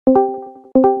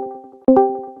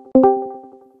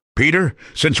Peter,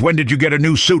 since when did you get a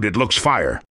new suit? It looks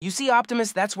fire. You see,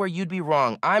 Optimus, that's where you'd be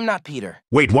wrong. I'm not Peter.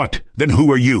 Wait, what? Then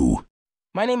who are you?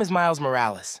 My name is Miles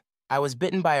Morales. I was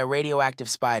bitten by a radioactive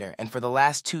spider, and for the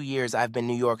last 2 years I've been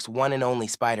New York's one and only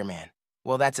Spider-Man.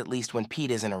 Well, that's at least when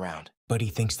Pete isn't around. But he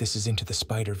thinks this is Into the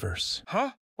Spider-Verse.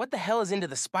 Huh? What the hell is Into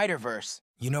the Spider-Verse?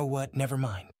 You know what? Never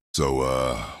mind.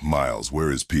 So, Miles,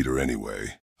 where is Peter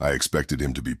anyway? I expected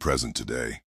him to be present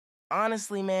today.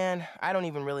 Honestly, man, I don't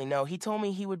even really know. He told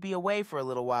me he would be away for a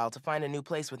little while to find a new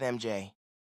place with MJ.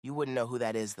 You wouldn't know who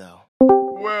that is, though.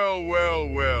 Well, well,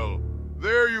 well.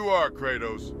 There you are,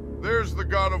 Kratos. There's the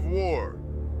God of War.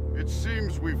 It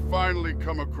seems we've finally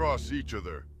come across each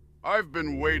other. I've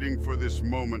been waiting for this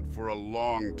moment for a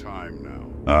long time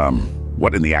now.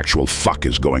 What in the actual fuck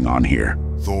is going on here?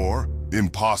 Thor?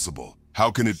 Impossible.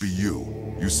 How can it be you?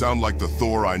 You sound like the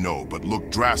Thor I know, but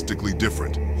look drastically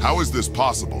different. How is this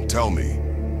possible? Tell me.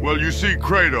 Well, you see,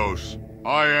 Kratos,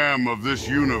 I am of this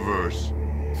universe.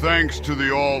 Thanks to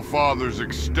the All-Father's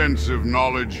extensive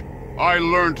knowledge, I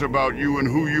learnt about you and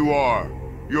who you are,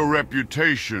 your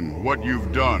reputation, what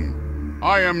you've done.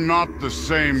 I am not the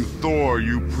same Thor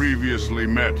you previously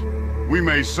met. We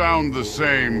may sound the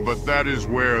same, but that is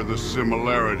where the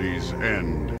similarities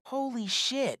end. Holy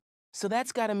shit. So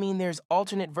that's gotta mean there's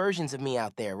alternate versions of me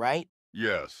out there, right?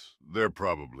 Yes, there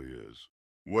probably is.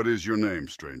 What is your name,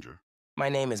 stranger? My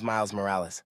name is Miles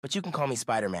Morales, but you can call me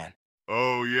Spider-Man.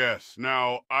 Oh, yes.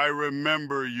 Now, I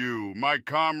remember you. My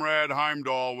comrade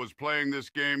Heimdall was playing this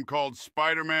game called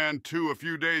Spider-Man 2 a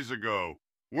few days ago.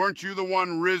 Weren't you the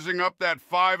one rizzing up that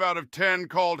 5 out of 10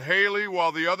 called Haley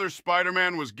while the other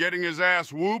Spider-Man was getting his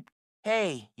ass whooped?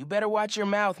 Hey, you better watch your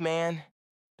mouth, man.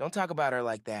 Don't talk about her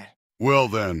like that. Well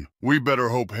then, we better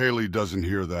hope Haley doesn't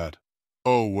hear that.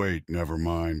 Oh wait, never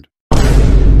mind.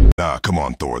 Nah, come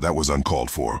on, Thor, that was uncalled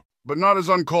for. But not as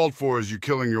uncalled for as you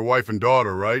killing your wife and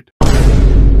daughter, right?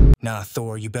 Nah,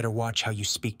 Thor, you better watch how you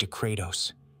speak to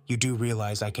Kratos. You do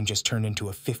realize I can just turn into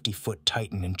a 50-foot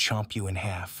titan and chomp you in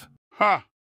half. Ha!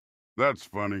 That's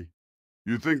funny.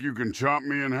 You think you can chomp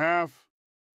me in half?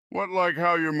 What, like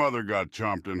how your mother got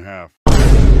chomped in half?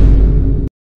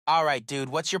 All right, dude,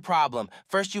 what's your problem?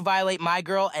 First you violate my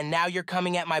girl, and now you're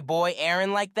coming at my boy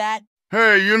Aaron like that?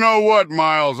 Hey, you know what,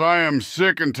 Miles? I am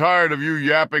sick and tired of you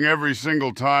yapping every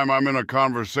single time I'm in a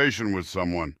conversation with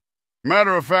someone.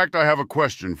 Matter of fact, I have a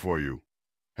question for you.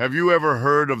 Have you ever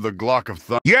heard of the Glock of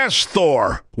Thunder? Yes,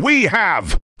 Thor, we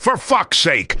have. For fuck's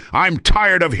sake, I'm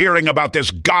tired of hearing about this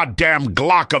goddamn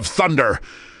Glock of Thunder.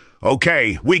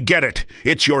 Okay, we get it.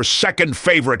 It's your second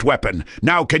favorite weapon.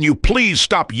 Now can you please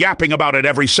stop yapping about it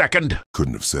every second?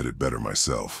 Couldn't have said it better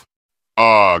myself.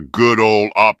 Ah, good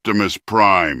old Optimus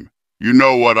Prime. You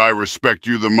know what, I respect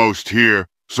you the most here,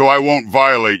 so I won't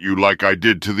violate you like I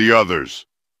did to the others.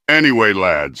 Anyway,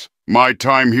 lads, my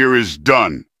time here is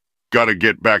done. Gotta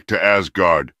get back to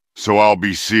Asgard, so I'll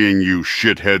be seeing you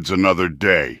shitheads another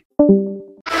day.